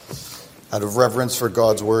Out of reverence for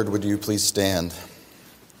God's word, would you please stand?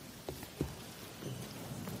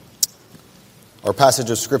 Our passage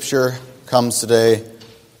of Scripture comes today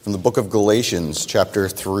from the book of Galatians, chapter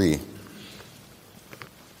 3.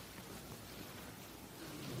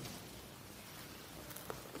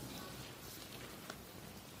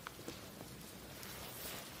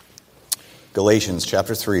 Galatians,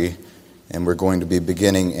 chapter 3, and we're going to be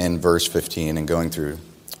beginning in verse 15 and going through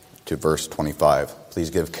to verse 25. Please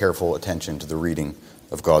give careful attention to the reading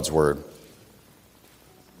of God's word.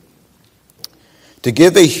 To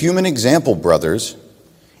give a human example, brothers,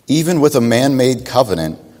 even with a man-made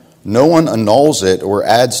covenant, no one annuls it or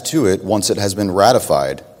adds to it once it has been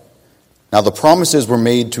ratified. Now the promises were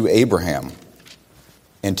made to Abraham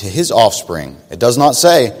and to his offspring. It does not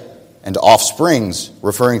say, and offsprings,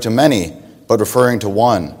 referring to many, but referring to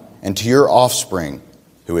one, and to your offspring,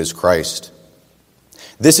 who is Christ.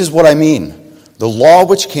 This is what I mean. The law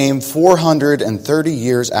which came 430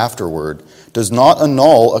 years afterward does not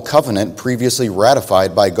annul a covenant previously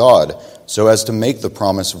ratified by God, so as to make the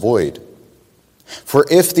promise void. For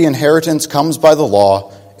if the inheritance comes by the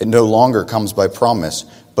law, it no longer comes by promise,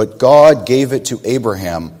 but God gave it to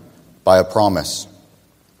Abraham by a promise.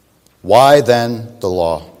 Why then the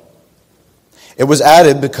law? It was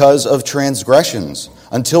added because of transgressions,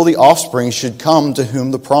 until the offspring should come to whom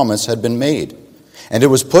the promise had been made. And it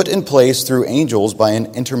was put in place through angels by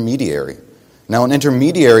an intermediary. Now an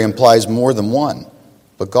intermediary implies more than one,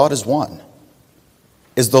 but God is one.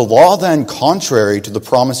 Is the law then contrary to the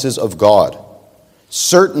promises of God?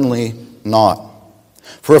 Certainly not.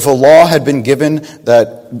 For if a law had been given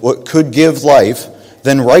that could give life,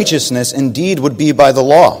 then righteousness indeed would be by the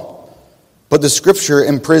law. But the Scripture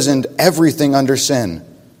imprisoned everything under sin,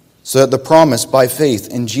 so that the promise by faith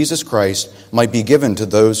in Jesus Christ might be given to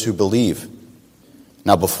those who believe.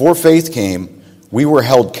 Now before faith came, we were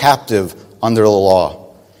held captive under the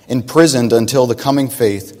law, imprisoned until the coming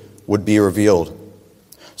faith would be revealed.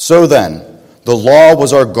 So then, the law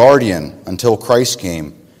was our guardian until Christ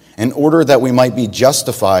came, in order that we might be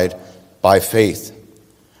justified by faith.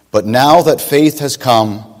 But now that faith has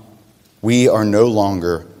come, we are no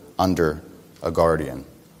longer under a guardian.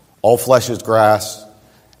 All flesh is grass,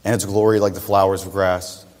 and its glory like the flowers of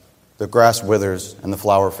grass. The grass withers and the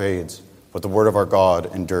flower fades, but the word of our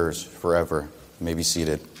God endures forever. You may be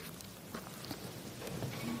seated.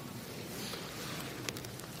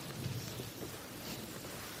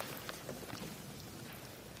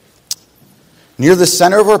 Near the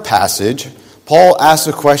center of our passage, Paul asks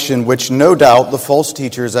a question which no doubt the false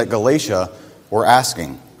teachers at Galatia were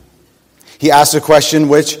asking. He asks a question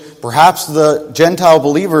which perhaps the Gentile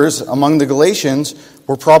believers among the Galatians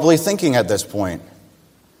were probably thinking at this point.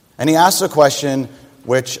 And he asks a question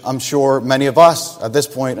which I'm sure many of us at this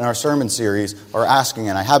point in our sermon series are asking,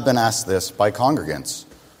 and I have been asked this by congregants.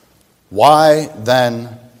 Why then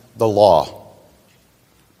the law?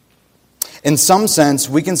 In some sense,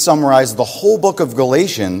 we can summarize the whole book of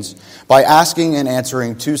Galatians by asking and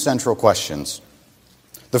answering two central questions.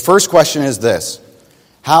 The first question is this: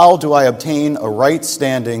 how do I obtain a right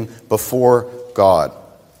standing before God?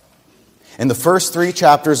 In the first 3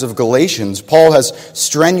 chapters of Galatians, Paul has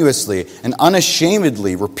strenuously and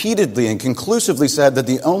unashamedly, repeatedly and conclusively said that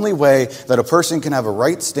the only way that a person can have a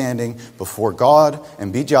right standing before God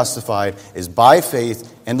and be justified is by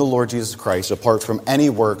faith in the Lord Jesus Christ, apart from any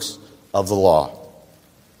works of the law.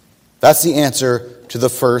 That's the answer to the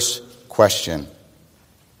first question.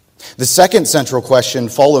 The second central question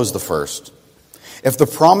follows the first. If the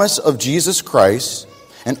promise of Jesus Christ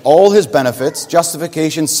and all his benefits,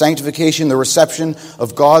 justification, sanctification, the reception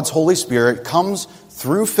of God's Holy Spirit, comes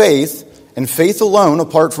through faith, and faith alone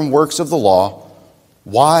apart from works of the law,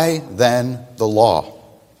 why then the law?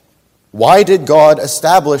 Why did God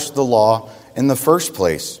establish the law in the first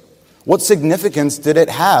place? What significance did it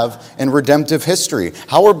have in redemptive history?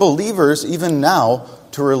 How are believers even now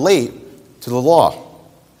to relate to the law?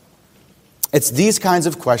 It's these kinds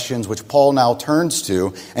of questions which Paul now turns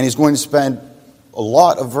to, and he's going to spend a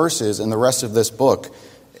lot of verses in the rest of this book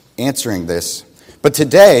answering this. But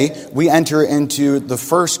today, we enter into the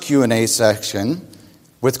first Q&A section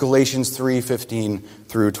with Galatians 3:15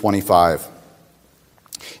 through 25.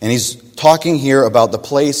 And he's talking here about the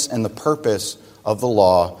place and the purpose of the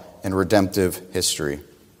law in redemptive history.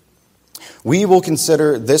 We will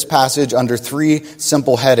consider this passage under 3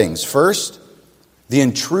 simple headings. First, the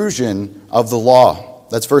intrusion of the law.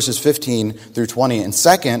 That's verses 15 through 20. And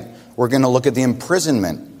second, we're going to look at the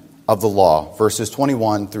imprisonment of the law, verses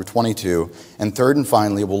 21 through 22. And third and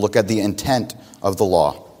finally, we'll look at the intent of the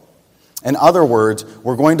law. In other words,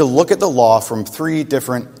 we're going to look at the law from 3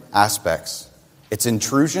 different aspects: its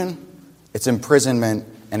intrusion, its imprisonment,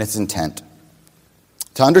 and its intent.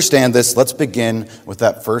 To understand this, let's begin with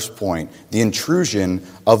that first point, the intrusion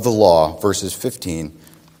of the law, verses 15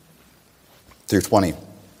 through 20.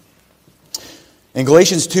 In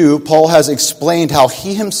Galatians 2, Paul has explained how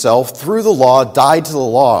he himself, through the law, died to the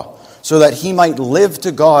law, so that he might live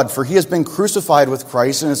to God, for he has been crucified with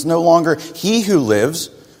Christ, and it's no longer he who lives,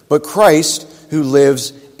 but Christ who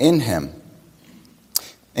lives in him.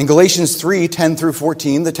 In Galatians 3, 10 through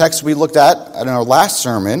 14, the text we looked at in our last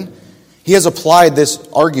sermon, he has applied this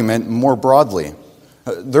argument more broadly.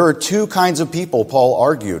 There are two kinds of people, Paul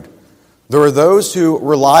argued. There are those who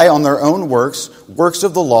rely on their own works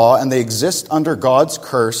of the law, and they exist under God's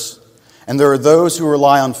curse. And there are those who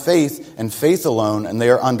rely on faith and faith alone, and they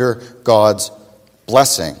are under God's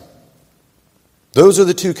blessing. Those are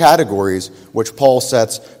the two categories which Paul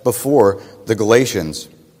sets before the Galatians.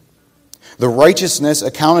 The righteousness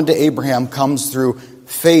accounted to Abraham comes through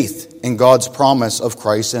faith in God's promise of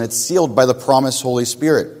Christ, and it's sealed by the promised Holy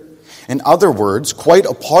Spirit. In other words, quite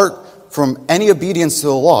apart from any obedience to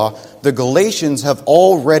the law, the Galatians have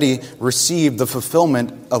already received the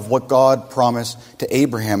fulfillment of what God promised to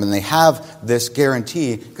Abraham, and they have this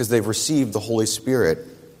guarantee because they've received the Holy Spirit,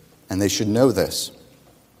 and they should know this.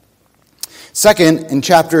 Second, in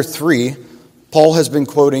chapter 3, Paul has been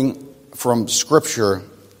quoting from Scripture.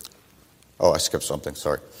 Oh, I skipped something,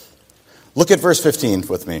 sorry. Look at verse 15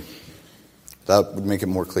 with me. That would make it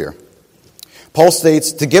more clear. Paul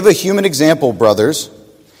states, "To give a human example, brothers,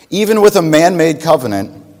 even with a man-made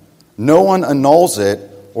covenant, no one annuls it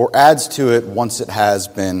or adds to it once it has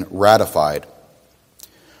been ratified."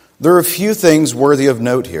 There are a few things worthy of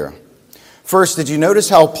note here. First, did you notice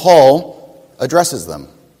how Paul addresses them?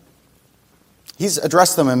 He's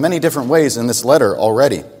addressed them in many different ways in this letter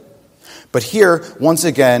already. But here, once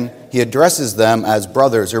again, he addresses them as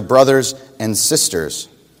brothers or brothers and sisters.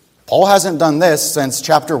 Paul hasn't done this since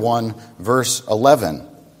chapter 1, verse 11.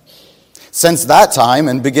 Since that time,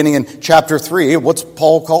 and beginning in chapter 3, what's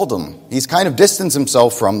Paul called them? He's kind of distanced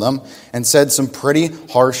himself from them and said some pretty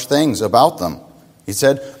harsh things about them. He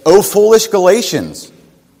said, "O foolish Galatians,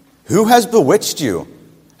 who has bewitched you?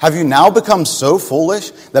 Have you now become so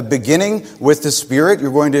foolish that beginning with the Spirit,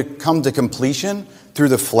 you're going to come to completion through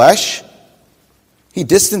the flesh?" He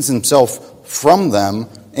distanced himself from them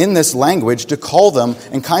in this language to call them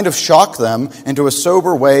and kind of shock them into a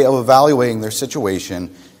sober way of evaluating their situation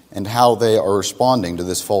and how they are responding to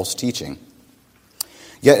this false teaching.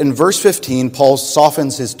 Yet in verse 15, Paul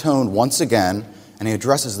softens his tone once again, and he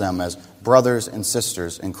addresses them as brothers and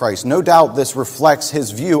sisters in Christ. No doubt this reflects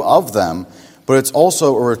his view of them, but it's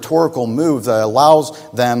also a rhetorical move that allows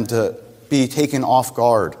them to be taken off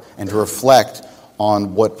guard and to reflect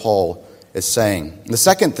on what Paul is saying. The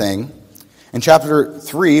second thing, in chapter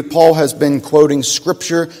 3, Paul has been quoting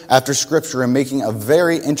scripture after scripture and making a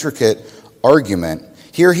very intricate argument.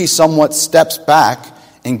 Here he somewhat steps back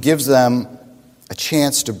and gives them a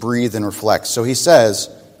chance to breathe and reflect. So he says,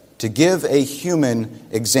 to give a human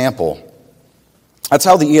example. That's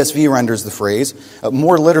how the ESV renders the phrase.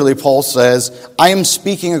 More literally, Paul says, I am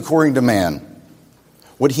speaking according to man.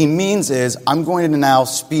 What he means is, I'm going to now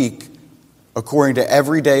speak according to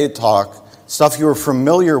everyday talk, stuff you are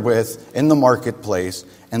familiar with in the marketplace,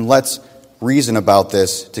 and let's reason about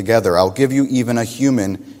this together. I'll give you even a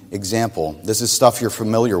human example. This is stuff you're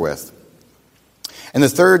familiar with. And the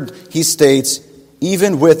third, he states,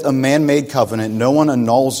 even with a man-made covenant, no one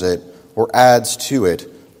annuls it or adds to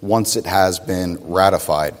it once it has been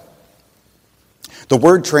ratified. The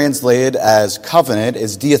word translated as covenant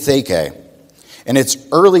is diatheke. In its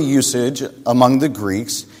early usage among the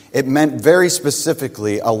Greeks, it meant very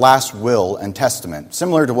specifically a last will and testament,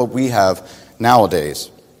 similar to what we have nowadays.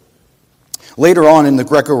 Later on in the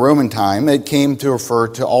Greco-Roman time, it came to refer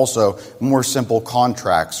to also more simple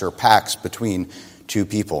contracts or pacts between two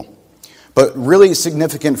people. But really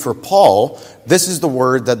significant for Paul, this is the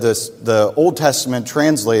word that the Old Testament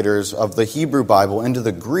translators of the Hebrew Bible into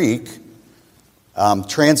the Greek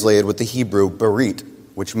translated with the Hebrew berit,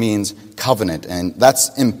 which means covenant. And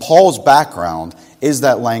that's in Paul's background is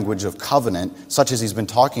that language of covenant, such as he's been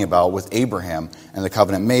talking about with Abraham and the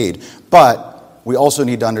covenant made. But we also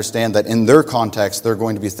need to understand that in their context, they're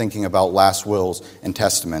going to be thinking about last wills and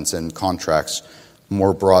testaments and contracts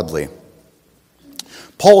more broadly.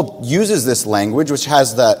 Paul uses this language, which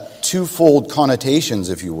has that twofold connotations,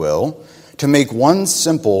 if you will, to make one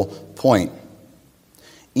simple point.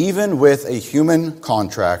 Even with a human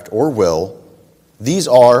contract or will, these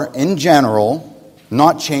are, in general,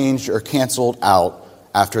 not changed or canceled out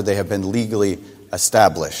after they have been legally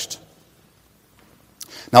established.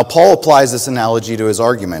 Now, Paul applies this analogy to his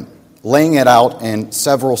argument, laying it out in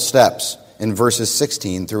several steps. in verses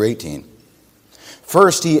 16 through 18.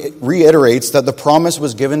 First, he reiterates that the promise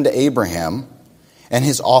was given to Abraham and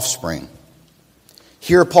his offspring.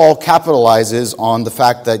 Here, Paul capitalizes on the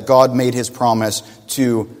fact that God made his promise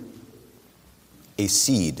to a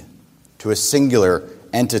seed, to a singular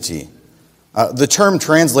entity. The term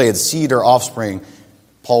translated seed or offspring,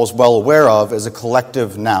 Paul is well aware of, is a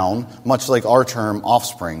collective noun, much like our term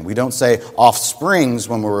offspring. We don't say offsprings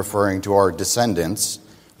when we're referring to our descendants.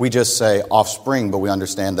 We just say offspring, but we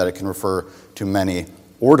understand that it can refer to many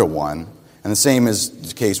or to one. And the same is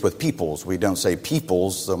the case with peoples. We don't say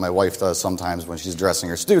peoples, though my wife does sometimes when she's addressing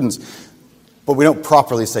her students. But we don't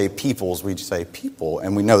properly say peoples, we just say people,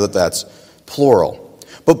 and we know that that's plural.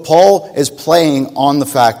 But Paul is playing on the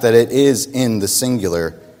fact that it is in the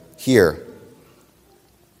singular here.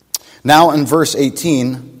 Now in verse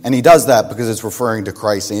 18, and he does that because it's referring to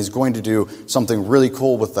Christ, and he's going to do something really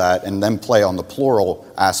cool with that and then play on the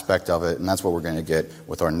plural aspect of it, and that's what we're going to get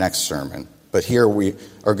with our next sermon. But here we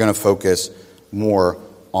are going to focus more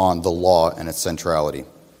on the law and its centrality.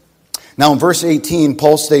 Now in verse 18,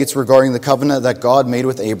 Paul states regarding the covenant that God made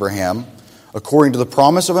with Abraham, according to the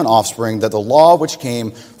promise of an offspring, that the law which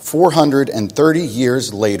came 430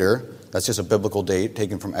 years later, that's just a biblical date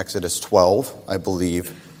taken from Exodus 12, I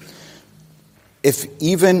believe, if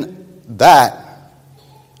even that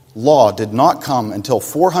law did not come until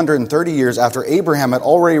 430 years after Abraham had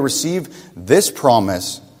already received this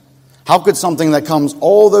promise, how could something that comes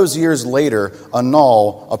all those years later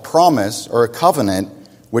annul a promise or a covenant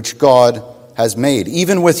which God has made?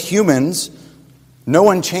 Even with humans, no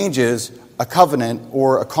one changes a covenant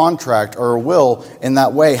or a contract or a will in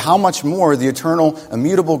that way. How much more the eternal,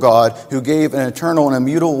 immutable God who gave an eternal and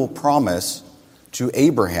immutable promise to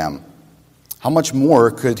Abraham? How much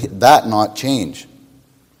more could that not change?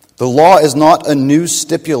 The law is not a new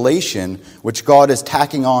stipulation which God is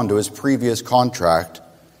tacking on to his previous contract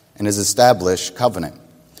and his established covenant.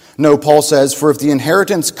 No, Paul says, for if the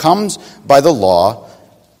inheritance comes by the law,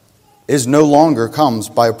 it no longer comes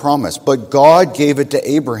by a promise, but God gave it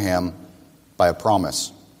to Abraham by a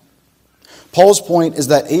promise. Paul's point is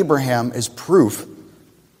that Abraham is proof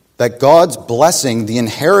that God's blessing, the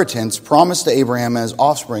inheritance promised to Abraham and his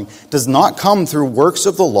offspring, does not come through works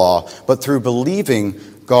of the law, but through believing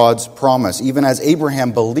God's promise, even as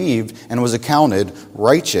Abraham believed and was accounted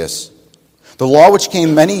righteous. The law which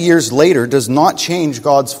came many years later does not change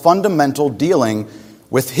God's fundamental dealing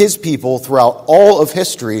with his people throughout all of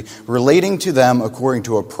history, relating to them according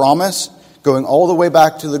to a promise, going all the way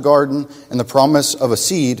back to the garden and the promise of a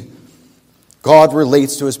seed. God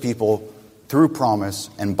relates to his people through promise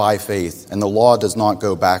and by faith, and the law does not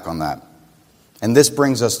go back on that. And this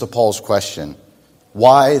brings us to Paul's question: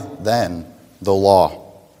 why then the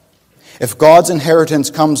law? If God's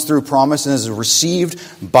inheritance comes through promise and is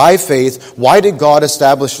received by faith, why did God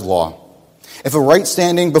establish law? If a right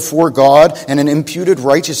standing before God and an imputed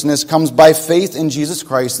righteousness comes by faith in Jesus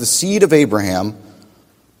Christ, the seed of Abraham,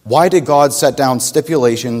 why did God set down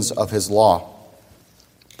stipulations of his law?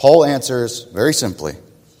 Paul answers very simply: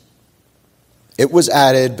 it was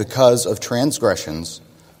added because of transgressions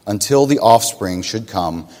until the offspring should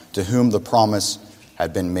come to whom the promise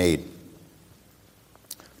had been made.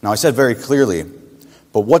 Now, I said very clearly,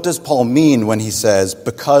 but what does Paul mean when he says,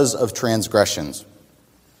 because of transgressions?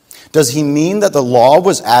 Does he mean that the law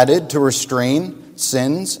was added to restrain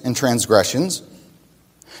sins and transgressions?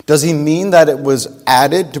 Does he mean that it was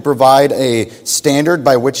added to provide a standard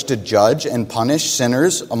by which to judge and punish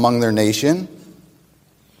sinners among their nation?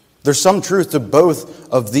 There's some truth to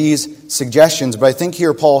both of these suggestions, but I think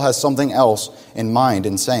here Paul has something else in mind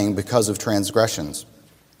in saying because of transgressions.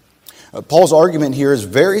 Paul's argument here is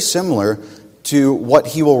very similar to what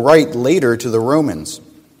he will write later to the Romans.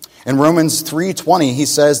 In Romans 3:20, he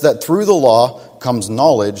says that through the law comes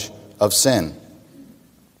knowledge of sin.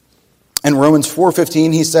 In Romans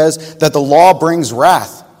 4:15, he says that the law brings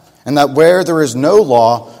wrath, and that where there is no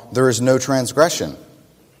law, there is no transgression.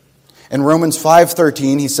 In Romans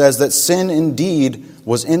 5:13, he says that sin indeed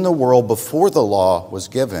was in the world before the law was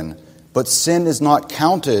given, but sin is not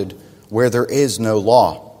counted where there is no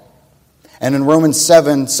law. And in Romans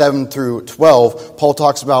 7 through 12, Paul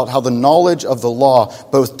talks about how the knowledge of the law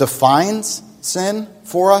both defines sin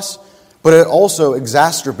for us, but it also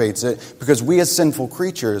exacerbates it, because we as sinful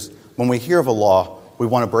creatures, when we hear of a law, we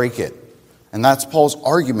want to break it. And that's Paul's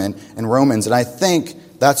argument in Romans, and I think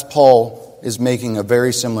that's Paul is making a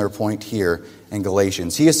very similar point here in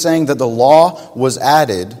Galatians. He is saying that the law was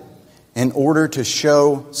added in order to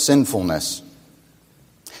show sinfulness,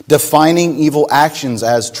 defining evil actions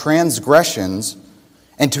as transgressions,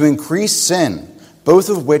 and to increase sin, both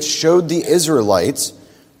of which showed the Israelites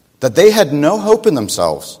that they had no hope in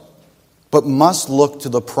themselves, but must look to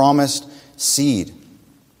the promised seed.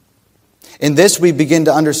 In this, we begin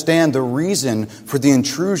to understand the reason for the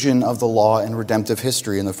intrusion of the law in redemptive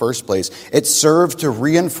history in the first place. It served to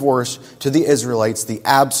reinforce to the Israelites the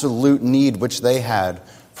absolute need which they had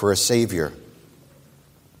for a Savior.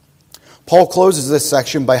 Paul closes this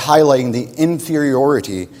section by highlighting the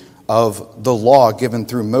inferiority of the law given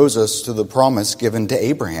through Moses to the promise given to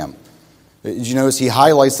Abraham. Did you notice he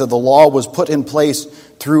highlights that the law was put in place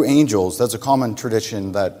through angels? That's a common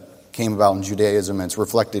tradition that came about in Judaism, and it's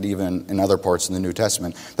reflected even in other parts in the New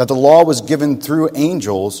Testament, that the law was given through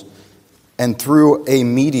angels and through a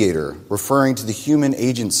mediator, referring to the human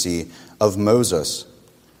agency of Moses.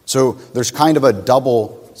 So there's kind of a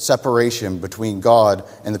double separation between God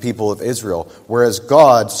and the people of Israel, whereas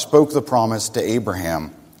God spoke the promise to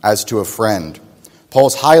Abraham as to a friend.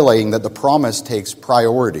 Paul's highlighting that the promise takes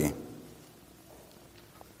priority.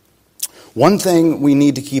 One thing we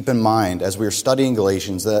need to keep in mind as we're studying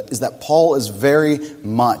Galatians is that Paul is very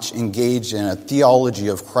much engaged in a theology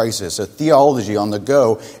of crisis, a theology on the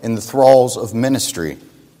go in the thralls of ministry.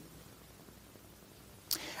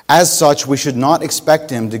 As such, we should not expect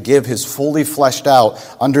him to give his fully fleshed out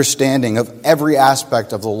understanding of every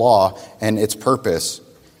aspect of the law and its purpose.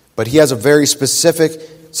 But he has a very specific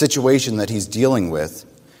situation that he's dealing with.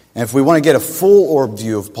 And if we want to get a full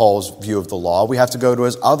view of Paul's view of the law, we have to go to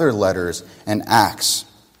his other letters and Acts.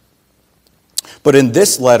 But in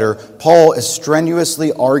this letter, Paul is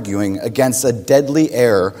strenuously arguing against a deadly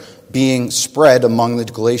error being spread among the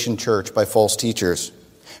Galatian church by false teachers,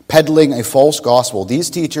 peddling a false gospel. These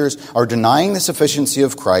teachers are denying the sufficiency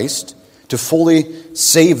of Christ to fully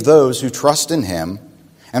save those who trust in him,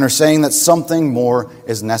 and are saying that something more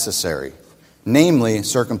is necessary. Namely,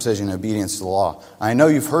 circumcision and obedience to the law. I know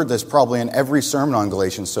you've heard this probably in every sermon on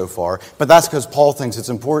Galatians so far, but that's because Paul thinks it's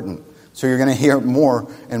important. So you're going to hear more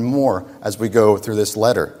and more as we go through this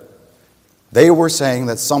letter. They were saying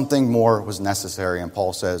that something more was necessary, and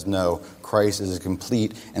Paul says, no, Christ is a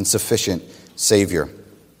complete and sufficient Savior.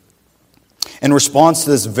 In response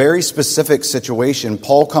to this very specific situation,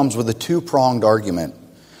 Paul comes with a two-pronged argument.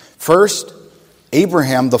 First,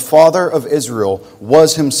 Abraham, the father of Israel,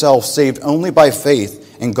 was himself saved only by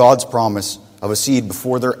faith in God's promise of a seed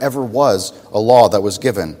before there ever was a law that was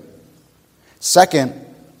given. Second,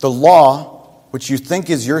 the law, which you think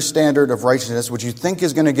is your standard of righteousness, which you think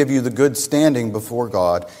is going to give you the good standing before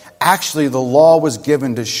God, actually the law was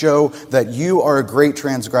given to show that you are a great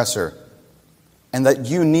transgressor and that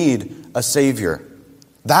you need a Savior.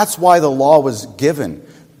 That's why the law was given.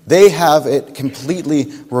 They have it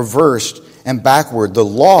completely reversed and backward. The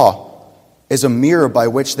law is a mirror by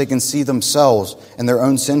which they can see themselves and their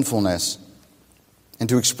own sinfulness and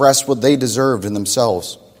to express what they deserved in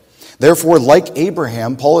themselves. Therefore, like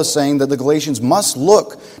Abraham, Paul is saying that the Galatians must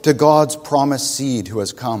look to God's promised seed who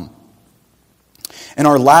has come. In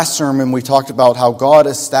our last sermon, we talked about how God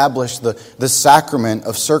established the sacrament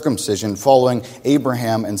of circumcision following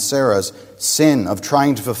Abraham and Sarah's sin of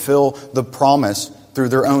trying to fulfill the promise through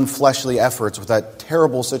their own fleshly efforts with that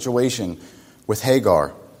terrible situation with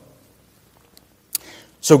Hagar.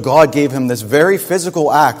 So God gave him this very physical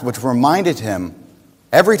act which reminded him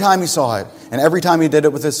every time he saw it and every time he did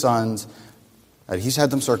it with his sons that he's had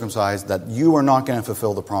them circumcised, that you are not going to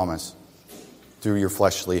fulfill the promise through your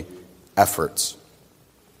fleshly efforts.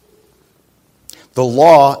 The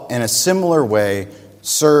law, in a similar way,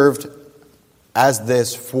 served as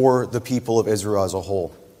this for the people of Israel as a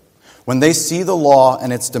whole. When they see the law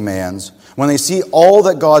and its demands, when they see all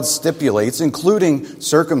that God stipulates, including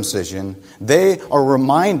circumcision, they are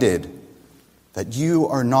reminded that you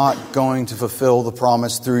are not going to fulfill the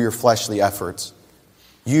promise through your fleshly efforts.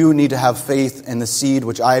 You need to have faith in the seed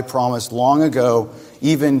which I promised long ago,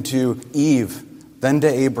 even to Eve, then to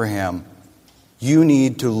Abraham. You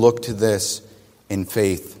need to look to this in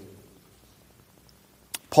faith.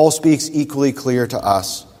 Paul speaks equally clear to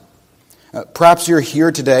us. Perhaps you're here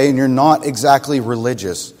today and you're not exactly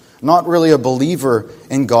religious, not really a believer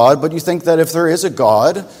in God, but you think that if there is a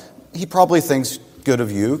God, he probably thinks good of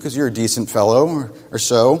you because you're a decent fellow or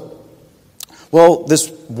so. Well, this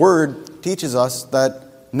word teaches us that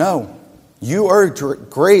no, you are a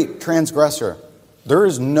great transgressor. There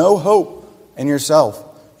is no hope in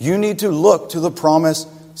yourself. You need to look to the promised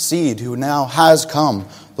seed who now has come,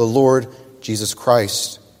 the Lord Jesus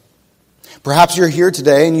Christ. Perhaps you're here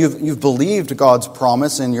today and you've believed God's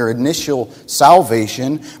promise in your initial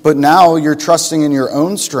salvation, but now you're trusting in your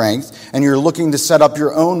own strength and you're looking to set up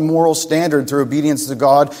your own moral standard through obedience to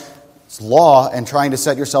God's law and trying to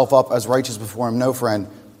set yourself up as righteous before Him. No, friend,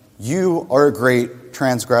 You are a great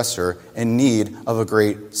transgressor in need of a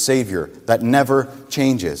great Savior that never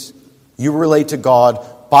changes. You relate to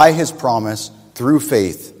God by His promise through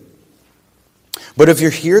faith. But if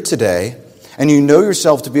you're here today and you know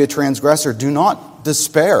yourself to be a transgressor, do not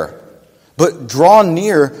despair, but draw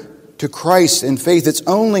near to Christ in faith. It's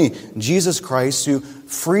only Jesus Christ who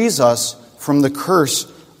frees us from the curse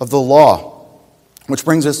of the law. Which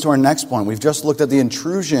brings us to our next point. We've just looked at the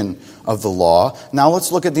intrusion of the law. Now let's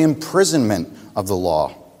look at the imprisonment of the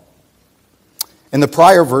law. In the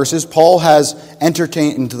prior verses, Paul has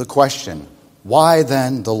entertained the question, why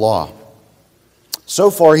then the law?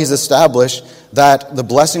 So far, he's established that the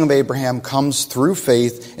blessing of Abraham comes through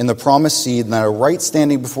faith in the promised seed, and that a right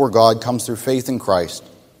standing before God comes through faith in Christ.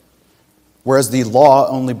 Whereas the law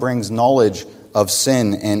only brings knowledge of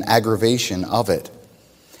sin and aggravation of it.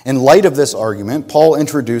 In light of this argument, Paul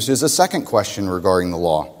introduces a second question regarding the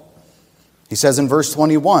law. He says in verse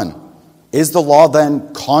 21, is the law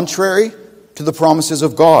then contrary to the promises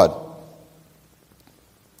of God?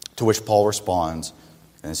 To which Paul responds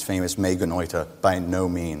in his famous Me genoita, by no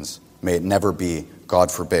means. May it never be,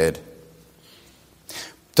 God forbid.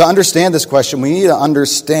 To understand this question, we need to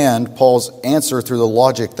understand Paul's answer through the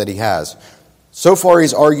logic that he has. So far,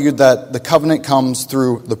 he's argued that the covenant comes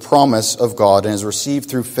through the promise of God and is received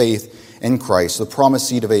through faith in Christ, the promised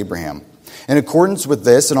seed of Abraham. In accordance with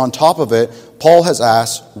this, and on top of it, Paul has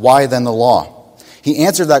asked, why then the law? He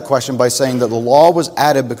answered that question by saying that the law was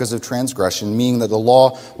added because of transgression, meaning that the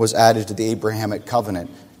law was added to the Abrahamic covenant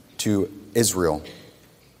to Israel.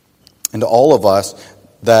 And to all of us,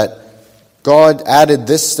 that God added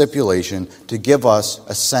this stipulation to give us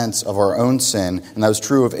a sense of our own sin, and that was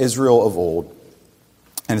true of Israel of old.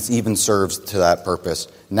 And it even serves to that purpose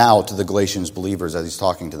now to the Galatians believers as he's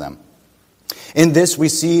talking to them. In this, we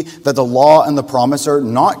see that the law and the promise are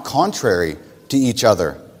not contrary to each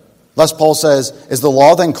other. Thus, Paul says, is the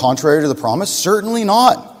law then contrary to the promise? Certainly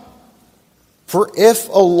not. For if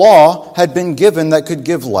a law had been given that could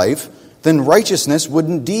give life, then righteousness would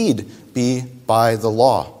indeed be by the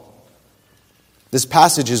law. This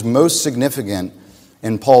passage is most significant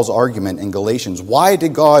in Paul's argument in Galatians. Why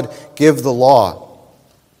did God give the law?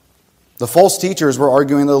 The false teachers were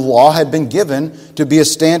arguing that the law had been given to be a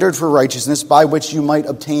standard for righteousness by which you might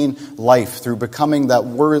obtain life through becoming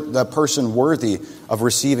that person worthy of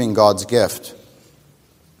receiving God's gift.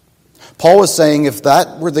 Paul is saying if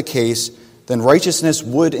that were the case, then righteousness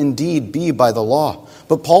would indeed be by the law.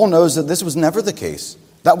 But Paul knows that this was never the case.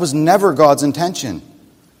 That was never God's intention.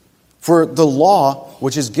 For the law,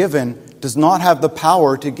 which is given, does not have the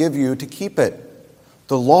power to give you to keep it.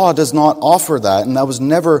 The law does not offer that, and that was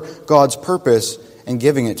never God's purpose in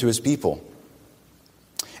giving it to his people.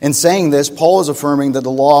 In saying this, Paul is affirming that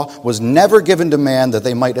the law was never given to man that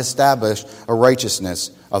they might establish a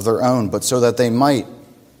righteousness of their own, but so that they might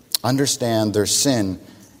understand their sin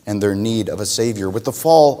and their need of a Savior. With the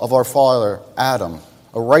fall of our father Adam,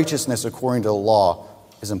 a righteousness according to the law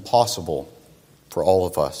is impossible for all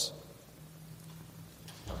of us.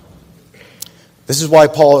 This is why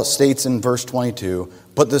Paul states in verse 22,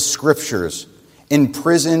 but the Scriptures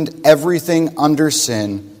imprisoned everything under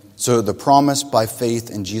sin, so that the promise by faith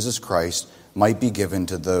in Jesus Christ might be given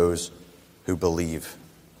to those who believe.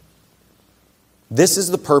 This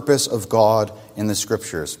is the purpose of God in the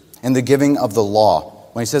Scriptures, in the giving of the law.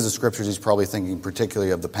 When he says the Scriptures, he's probably thinking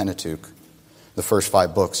particularly of the Pentateuch, the first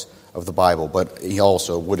 5 books of the Bible, but he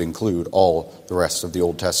also would include all the rest of the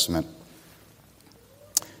Old Testament.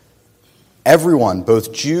 Everyone,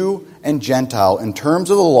 both Jew and Gentile, in terms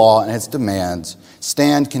of the law and its demands,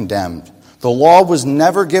 stand condemned. The law was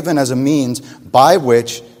never given as a means by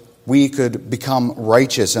which we could become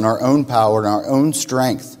righteous in our own power and our own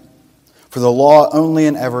strength. For the law only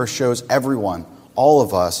and ever shows everyone, all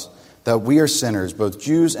of us, that we are sinners, both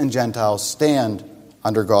Jews and Gentiles, stand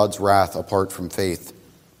under God's wrath apart from faith.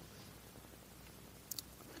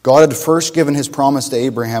 God had first given his promise to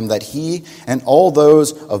Abraham that he and all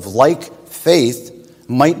those of like faith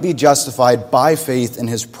might be justified by faith in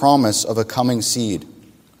his promise of a coming seed.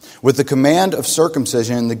 With the command of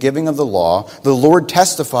circumcision and the giving of the law, the Lord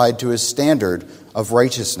testified to his standard of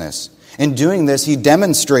righteousness. In doing this, he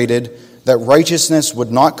demonstrated that righteousness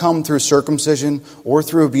would not come through circumcision or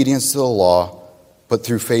through obedience to the law, but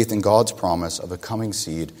through faith in God's promise of a coming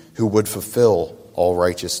seed who would fulfill all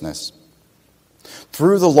righteousness.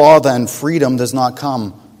 Through the law, then, freedom does not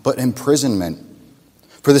come, but imprisonment.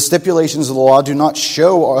 For the stipulations of the law do not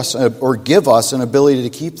show us or give us an ability to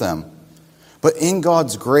keep them. But in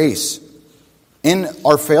God's grace, in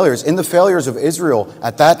our failures, in the failures of Israel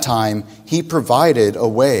at that time, he provided a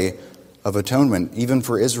way of atonement, even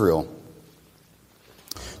for Israel.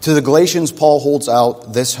 To the Galatians, Paul holds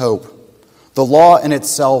out this hope. The law in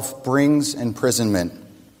itself brings imprisonment.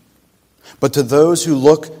 But to those who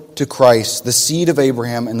look to Christ, the seed of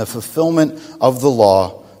Abraham, and the fulfillment of the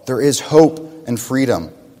law, there is hope and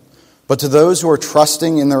freedom. But to those who are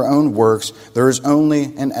trusting in their own works, there is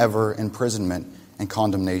only and ever imprisonment and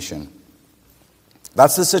condemnation.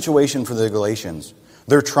 That's the situation for the Galatians.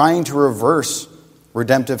 They're trying to reverse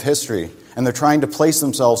redemptive history, and they're trying to place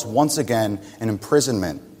themselves once again in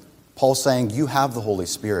imprisonment. Paul's saying, you have the Holy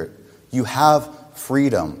Spirit. You have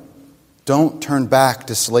freedom. Don't turn back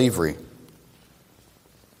to slavery.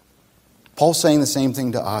 Paul's saying the same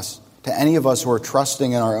thing to us, to any of us who are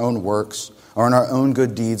trusting in our own works or in our own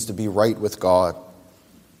good deeds to be right with God.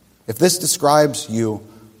 If this describes you,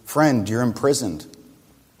 friend, you're imprisoned.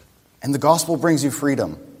 And the gospel brings you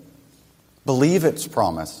freedom. Believe its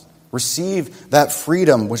promise. Receive that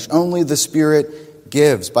freedom which only the Spirit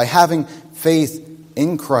gives. By having faith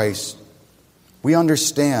in Christ, we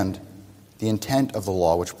understand the intent of the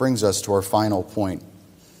law, which brings us to our final point.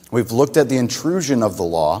 We've looked at the intrusion of the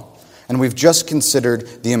law, and we've just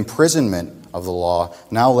considered the imprisonment of the law.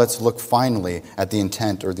 Now let's look finally at the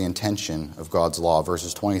intent or the intention of God's law,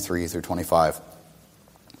 verses 23 through 25.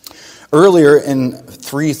 Earlier in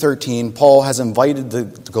 3:13, Paul has invited the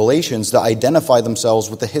Galatians to identify themselves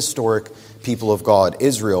with the historic people of God,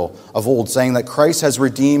 Israel of old, saying that Christ has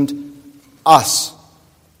redeemed us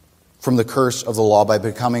from the curse of the law by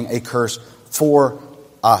becoming a curse for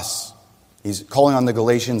us. He's calling on the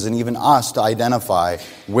Galatians and even us to identify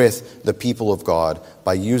with the people of God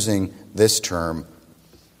by using this term,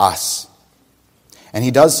 us. And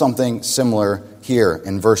he does something similar here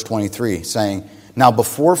in verse 23, saying, now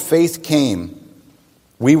before faith came,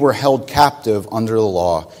 we were held captive under the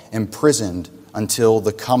law, imprisoned until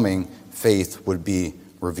the coming faith would be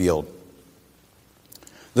revealed.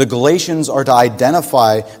 The Galatians are to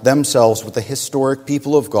identify themselves with the historic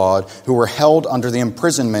people of God who were held under the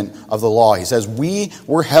imprisonment of the law. He says, we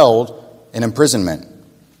were held in imprisonment,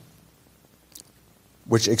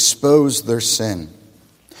 which exposed their sin.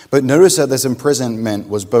 But notice that this imprisonment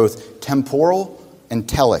was both temporal and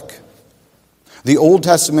telic. The Old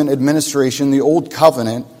Testament administration, the Old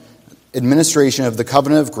Covenant administration of the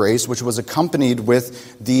covenant of grace, which was accompanied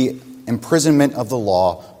with the imprisonment of the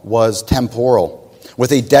law, was temporal,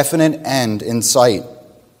 with a definite end in sight.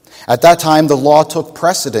 At that time, the law took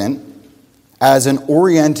precedent as an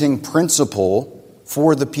orienting principle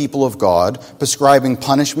for the people of God, prescribing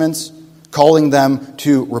punishments, calling them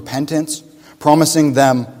to repentance, promising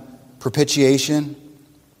them propitiation.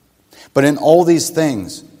 But in all these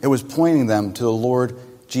things, it was pointing them to the Lord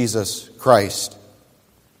Jesus Christ.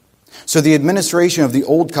 So the administration of the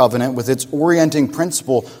Old Covenant, with its orienting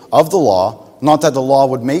principle of the law, not that the law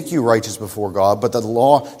would make you righteous before God, but that the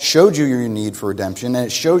law showed you your need for redemption, and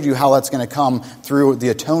it showed you how that's going to come through the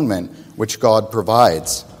atonement which God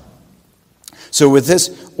provides. So with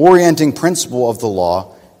this orienting principle of the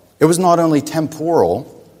law, it was not only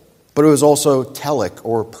temporal, but it was also telic,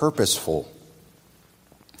 or purposeful.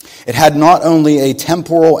 It had not only a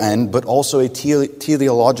temporal end, but also a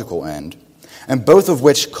teleological end, and both of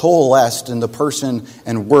which coalesced in the person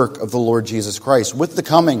and work of the Lord Jesus Christ. With the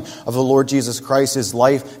coming of the Lord Jesus Christ, his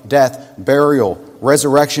life, death, burial,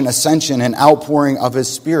 resurrection, ascension, and outpouring of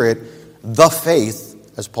his Spirit, the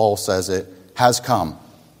faith, as Paul says it, has come.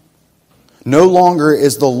 No longer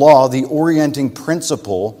is the law the orienting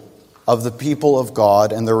principle of the people of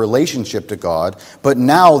God and their relationship to God, but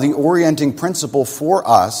now the orienting principle for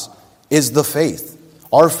us is the faith.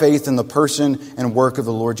 Our faith in the person and work of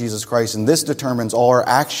the Lord Jesus Christ. And this determines all our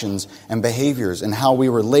actions and behaviors and how we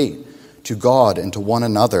relate to God and to one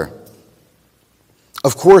another.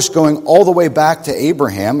 Of course, going all the way back to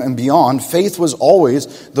Abraham and beyond, faith was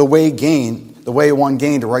always the way one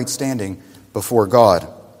gained a right standing before God.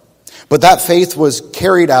 But that faith was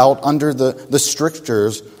carried out under the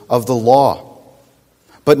strictures of the law.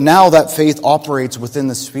 But now that faith operates within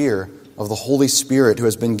the sphere of the Holy Spirit who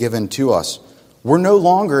has been given to us. We're no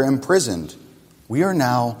longer imprisoned. We are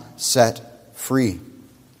now set free.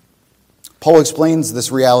 Paul explains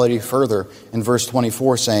this reality further in verse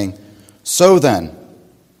 24, saying, so then,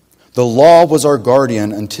 the law was our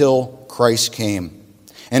guardian until Christ came,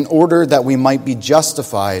 in order that we might be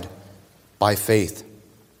justified by faith.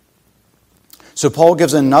 So Paul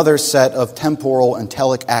gives another set of temporal and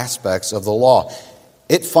telic aspects of the law.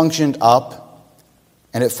 It functioned up,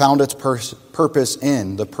 and it found its purpose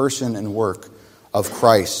in the person and work of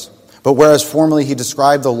Christ. But whereas formerly he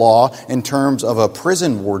described the law in terms of a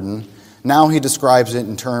prison warden, now he describes it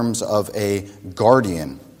in terms of a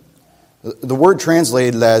guardian. The word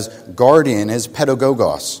translated as guardian is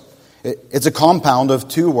pedagogos. It's a compound of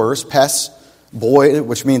two words, pes, boy,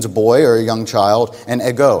 which means a boy or a young child, and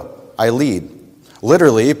ego, I lead.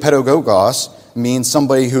 Literally, pedagogos means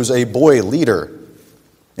somebody who's a boy leader.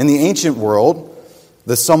 In the ancient world,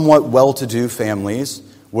 the somewhat well-to-do families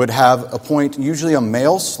would appoint usually a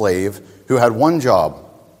male slave who had one job.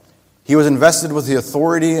 He was invested with the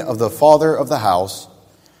authority of the father of the house,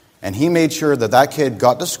 and he made sure that that kid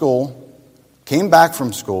got to school, came back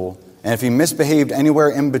from school, and if he misbehaved anywhere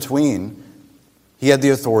in between, he had the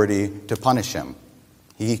authority to punish him.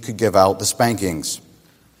 He could give out the spankings.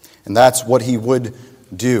 And that's what he would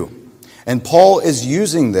do. And Paul is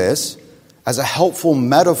using this as a helpful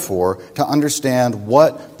metaphor to understand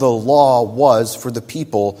what the law was for the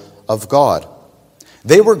people of God.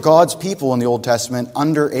 They were God's people in the Old Testament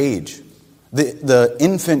underage, the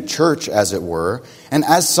infant church, as it were, and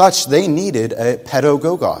as such, they needed a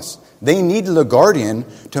pedagogos. They needed a guardian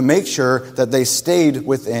to make sure that they stayed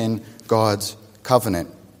within God's covenant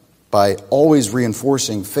by always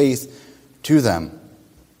reinforcing faith to them.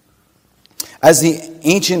 As the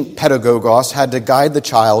ancient pedagogos had to guide the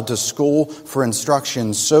child to school for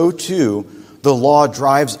instruction, so too the law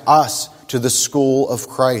drives us to the school of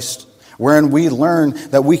Christ, wherein we learn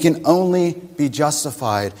that we can only be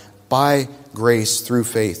justified by grace through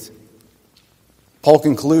faith. Paul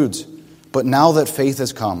concludes, but now that faith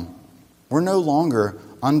has come, we're no longer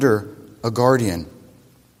under a guardian.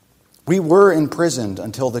 We were imprisoned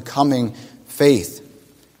until the coming faith,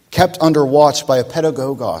 kept under watch by a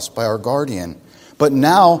pedagogos, by our guardian. But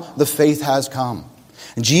now the faith has come.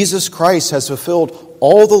 Jesus Christ has fulfilled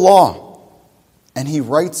all the law, and he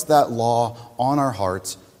writes that law on our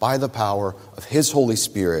hearts by the power of his Holy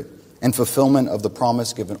Spirit and fulfillment of the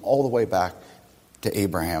promise given all the way back to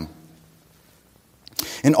Abraham.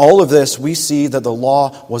 In all of this, we see that the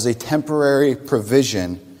law was a temporary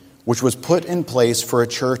provision which was put in place for a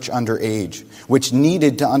church under age, which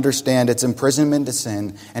needed to understand its imprisonment to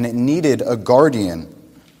sin, and it needed a guardian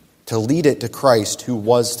to lead it to Christ who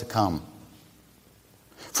was to come.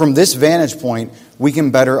 From this vantage point, we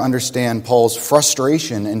can better understand Paul's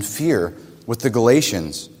frustration and fear with the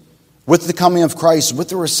Galatians, with the coming of Christ, with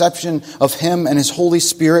the reception of him and his Holy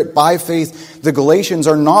Spirit by faith. The Galatians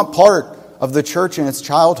are not part of the church in its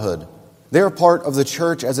childhood. They're part of the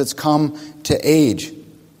church as it's come to age.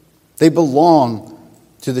 They belong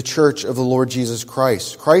to the church of the Lord Jesus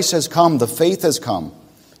Christ. Christ has come. The faith has come.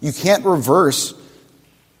 You can't reverse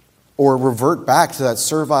or revert back to that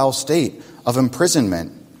servile state of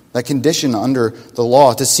imprisonment, that condition under the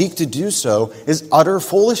law. To seek to do so is utter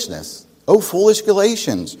foolishness. Oh, foolish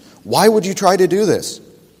Galatians, why would you try to do this?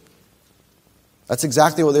 That's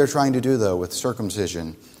exactly what they're trying to do, though, with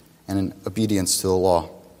circumcision and in obedience to the law.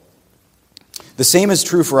 The same is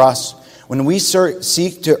true for us. When we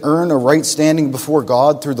seek to earn a right standing before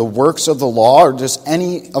God through the works of the law or just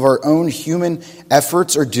any of our own human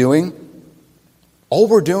efforts or doing, all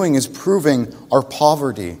we're doing is proving our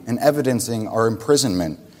poverty and evidencing our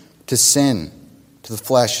imprisonment to sin, to the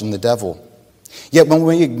flesh and the devil. Yet when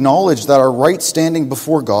we acknowledge that our right standing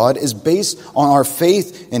before God is based on our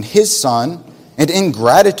faith in his Son and in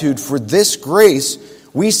gratitude for this grace,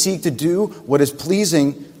 we seek to do what is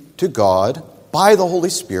pleasing to God by the Holy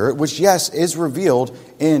Spirit, which, yes, is revealed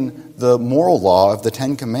in the moral law of the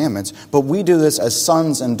Ten Commandments, but we do this as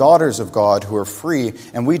sons and daughters of God who are free,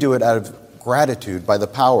 and we do it out of gratitude by the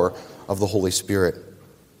power of the Holy Spirit.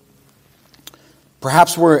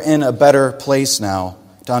 Perhaps we're in a better place now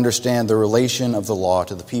to understand the relation of the law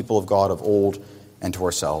to the people of God of old and to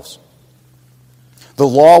ourselves. The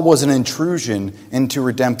law was an intrusion into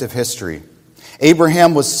redemptive history.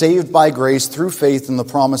 Abraham was saved by grace through faith in the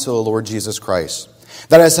promise of the Lord Jesus Christ.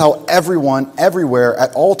 That is how everyone, everywhere,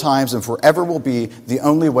 at all times, and forever will be the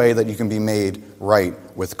only way that you can be made right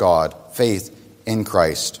with God. Faith in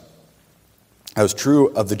Christ. That was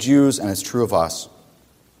true of the Jews, and it's true of us.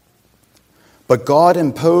 But God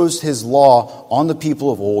imposed his law on the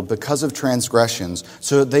people of old because of transgressions,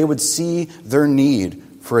 so that they would see their need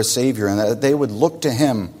for a Savior, and that they would look to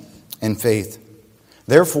him in faith.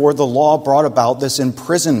 Therefore, the law brought about this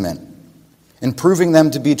imprisonment. In proving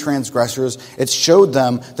them to be transgressors, it showed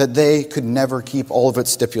them that they could never keep all of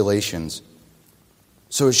its stipulations.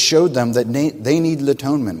 So it showed them that they needed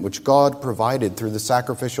atonement, which God provided through the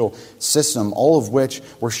sacrificial system, all of which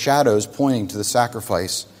were shadows pointing to the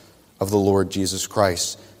sacrifice of the Lord Jesus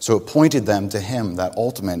Christ. So it pointed them to him, that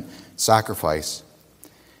ultimate sacrifice.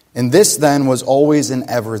 And this then was always and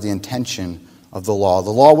ever the intention of the law. The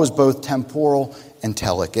law was both temporal and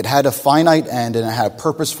telic. It had a finite end and it had a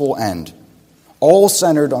purposeful end, all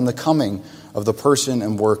centered on the coming of the person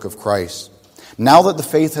and work of Christ. Now that the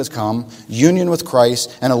faith has come, union with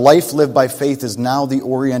Christ and a life lived by faith is now the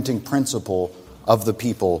orienting principle of the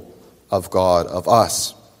people of God, of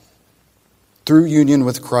us. Through union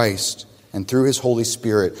with Christ and through his Holy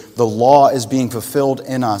Spirit, the law is being fulfilled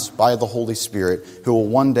in us by the Holy Spirit, who will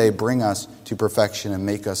one day bring us to perfection and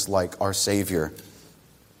make us like our Savior,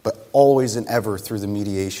 but always and ever through the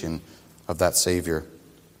mediation of that Savior.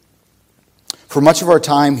 For much of our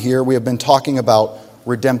time here, we have been talking about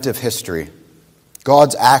redemptive history,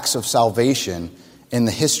 God's acts of salvation in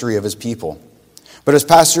the history of his people. But as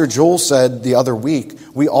Pastor Joel said the other week,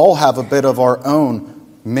 we all have a bit of our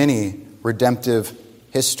own mini redemptive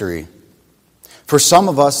history. For some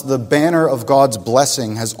of us, the banner of God's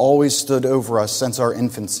blessing has always stood over us since our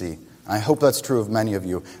infancy. I hope that's true of many of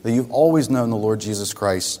you, that you've always known the Lord Jesus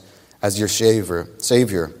Christ as your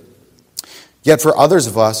Savior. Yet for others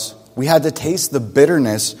of us, we had to taste the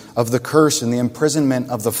bitterness of the curse and the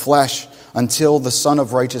imprisonment of the flesh until the Son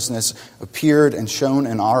of Righteousness appeared and shone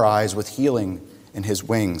in our eyes with healing in his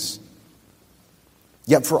wings.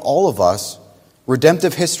 Yet for all of us,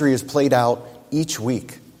 redemptive history is played out each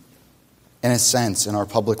week, in a sense, in our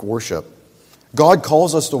public worship. God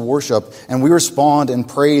calls us to worship, and we respond in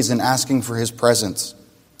praise and asking for his presence.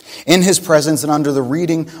 In his presence and under the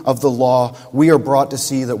reading of the law, we are brought to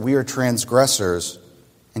see that we are transgressors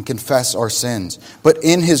and confess our sins. But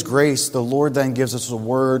in his grace, the Lord then gives us a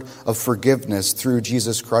word of forgiveness through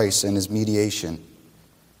Jesus Christ and his mediation.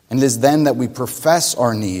 And it is then that we profess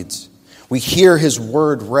our needs. We hear his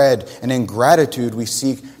word read, and in gratitude we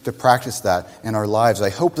seek to practice that in our lives. I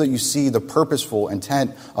hope that you see the purposeful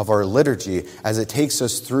intent of our liturgy as it takes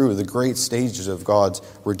us through the great stages of God's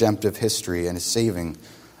redemptive history and his saving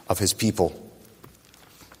of his people.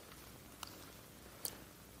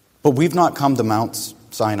 But we've not come to Mount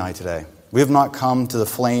Sinai today. We have not come to the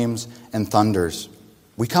flames and thunders.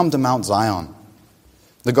 We come to Mount Zion.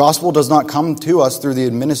 The gospel does not come to us through the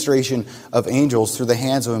administration of angels, through the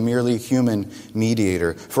hands of a merely human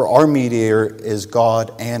mediator. For our mediator is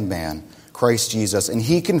God and man, Christ Jesus. And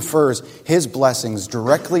he confers his blessings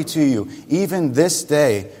directly to you, even this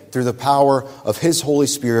day, through the power of his Holy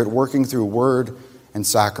Spirit working through word and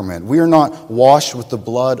sacrament. We are not washed with the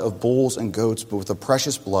blood of bulls and goats, but with the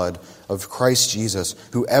precious blood of Christ Jesus,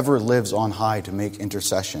 who ever lives on high to make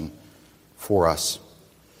intercession for us.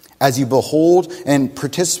 As you behold and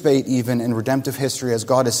participate even in redemptive history, as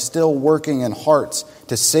God is still working in hearts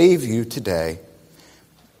to save you today,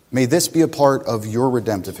 may this be a part of your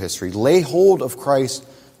redemptive history. Lay hold of Christ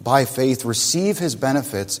by faith. Receive his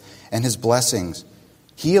benefits and his blessings.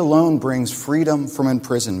 He alone brings freedom from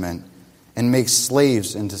imprisonment and makes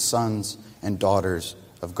slaves into sons and daughters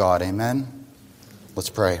of God. Amen?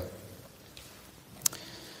 Let's pray.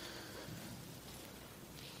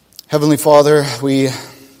 Heavenly Father, we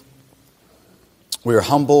are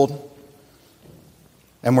humbled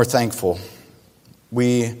and we're thankful.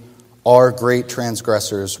 We are great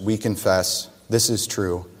transgressors, we confess. This is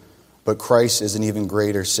true. But Christ is an even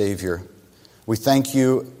greater Savior. We thank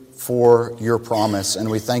you for your promise, and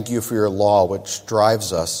we thank you for your law, which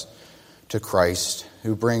drives us to Christ,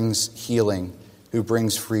 who brings healing, who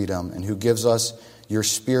brings freedom, and who gives us your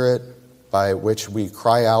Spirit by which we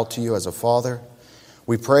cry out to you as a Father.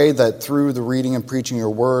 We pray that through the reading and preaching your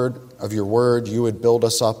word, you would build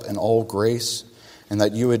us up in all grace, and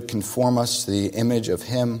that you would conform us to the image of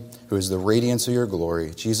him who is the radiance of your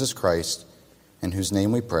glory, Jesus Christ, in whose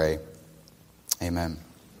name we pray. Amen.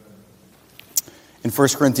 In 1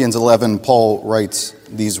 Corinthians 11, Paul writes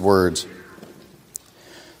these words,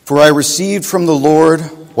 "For I received from the Lord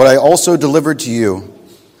what I also delivered to you,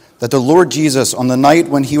 that the Lord Jesus, on the night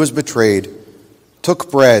when he was betrayed, took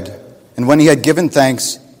bread, and when he had given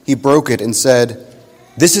thanks, he broke it and said,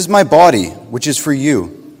 'This is my body, which is for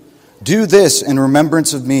you. Do this in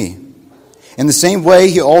remembrance of me.' In the same way,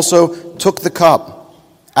 he also took the cup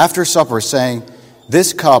after supper, saying,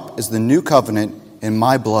 'This cup is the new covenant in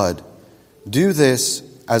my blood. Do this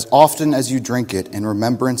as often as you drink it in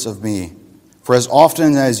remembrance of me. For as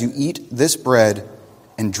often as you eat this bread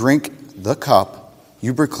and drink the cup,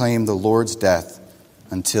 you proclaim the Lord's death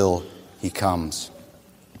until he comes.'"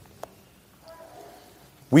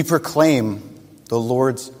 We proclaim the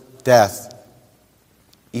Lord's death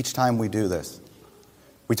each time we do this.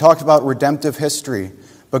 We talked about redemptive history,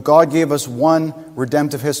 but God gave us one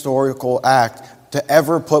redemptive historical act to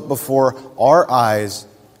ever put before our eyes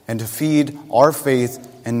and to feed our faith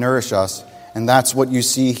and nourish us, and that's what you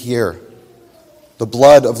see here. The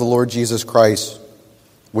blood of the Lord Jesus Christ,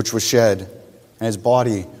 which was shed, and his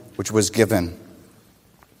body, which was given.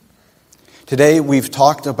 Today we've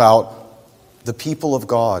talked about the people of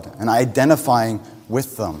God and identifying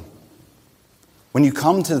with them. When you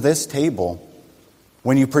come to this table,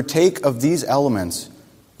 when you partake of these elements,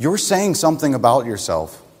 you're saying something about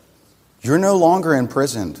yourself. You're no longer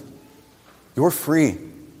imprisoned. You're free.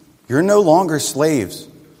 You're no longer slaves.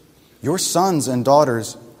 You're sons and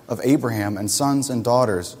daughters of Abraham and sons and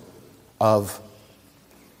daughters of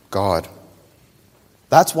God.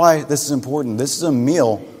 That's why this is important. This is a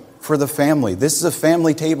meal for the family. This is a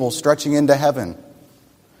family table stretching into heaven.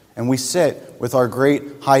 And we sit with our great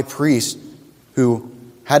high priest who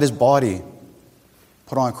had his body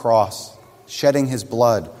put on a cross, shedding his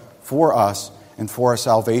blood for us and for our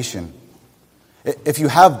salvation. If you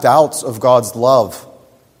have doubts of God's love,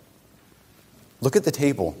 look at the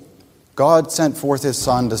table. God sent forth his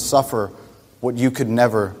Son to suffer what you could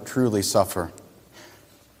never truly suffer.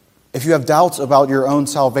 If you have doubts about your own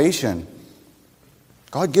salvation,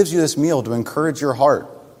 God gives you this meal to encourage your heart,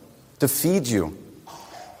 to feed you.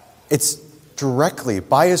 It's directly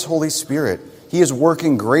by his Holy Spirit. He is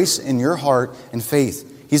working grace in your heart and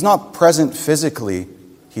faith. He's not present physically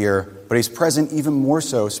here, but he's present even more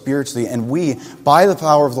so spiritually. And we, by the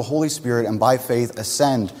power of the Holy Spirit and by faith,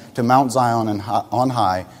 ascend to Mount Zion and on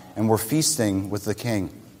high, and we're feasting with the King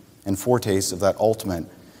and foretaste of that ultimate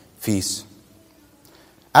feast.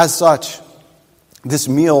 As such, this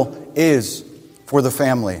meal is for the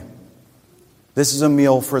family. This is a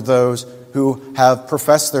meal for those who have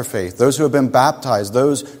professed their faith, those who have been baptized,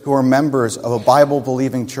 those who are members of a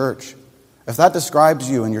Bible-believing church. If that describes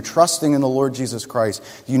you and you're trusting in the Lord Jesus Christ,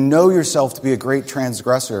 you know yourself to be a great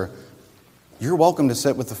transgressor, you're welcome to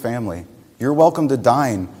sit with the family. You're welcome to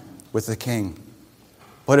dine with the King.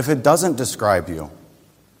 But if it doesn't describe you,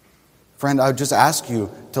 friend, I would just ask you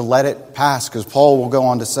to let it pass, because Paul will go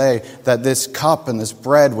on to say that this cup and this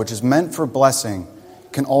bread, which is meant for blessing,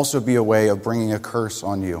 can also be a way of bringing a curse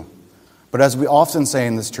on you. But as we often say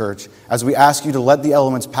in this church, as we ask you to let the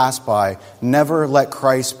elements pass by, never let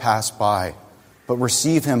Christ pass by, but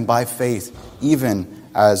receive him by faith, even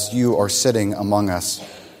as you are sitting among us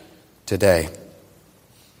today.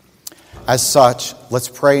 As such, let's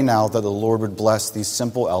pray now that the Lord would bless these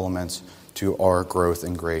simple elements to our growth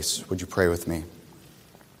in grace. Would you pray with me?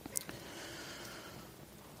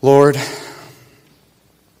 Lord,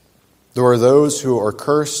 there are those who are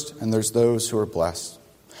cursed and there's those who are blessed.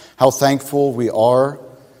 How thankful we are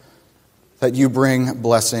that you bring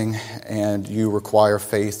blessing and you require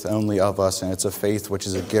faith only of us, and it's a faith which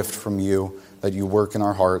is a gift from you that you work in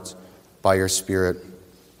our hearts by your Spirit.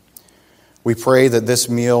 We pray that this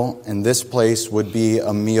meal in this place would be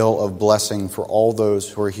a meal of blessing for all those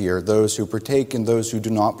who are here, those who partake and those who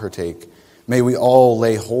do not partake. May we all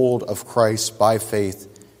lay hold of Christ by faith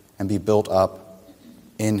and be built up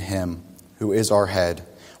in him, who is our head.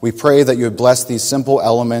 We pray that you would bless these simple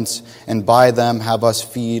elements and by them have us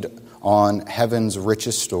feed on heaven's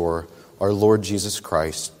richest store, our Lord Jesus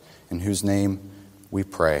Christ, in whose name we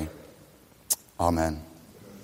pray. Amen.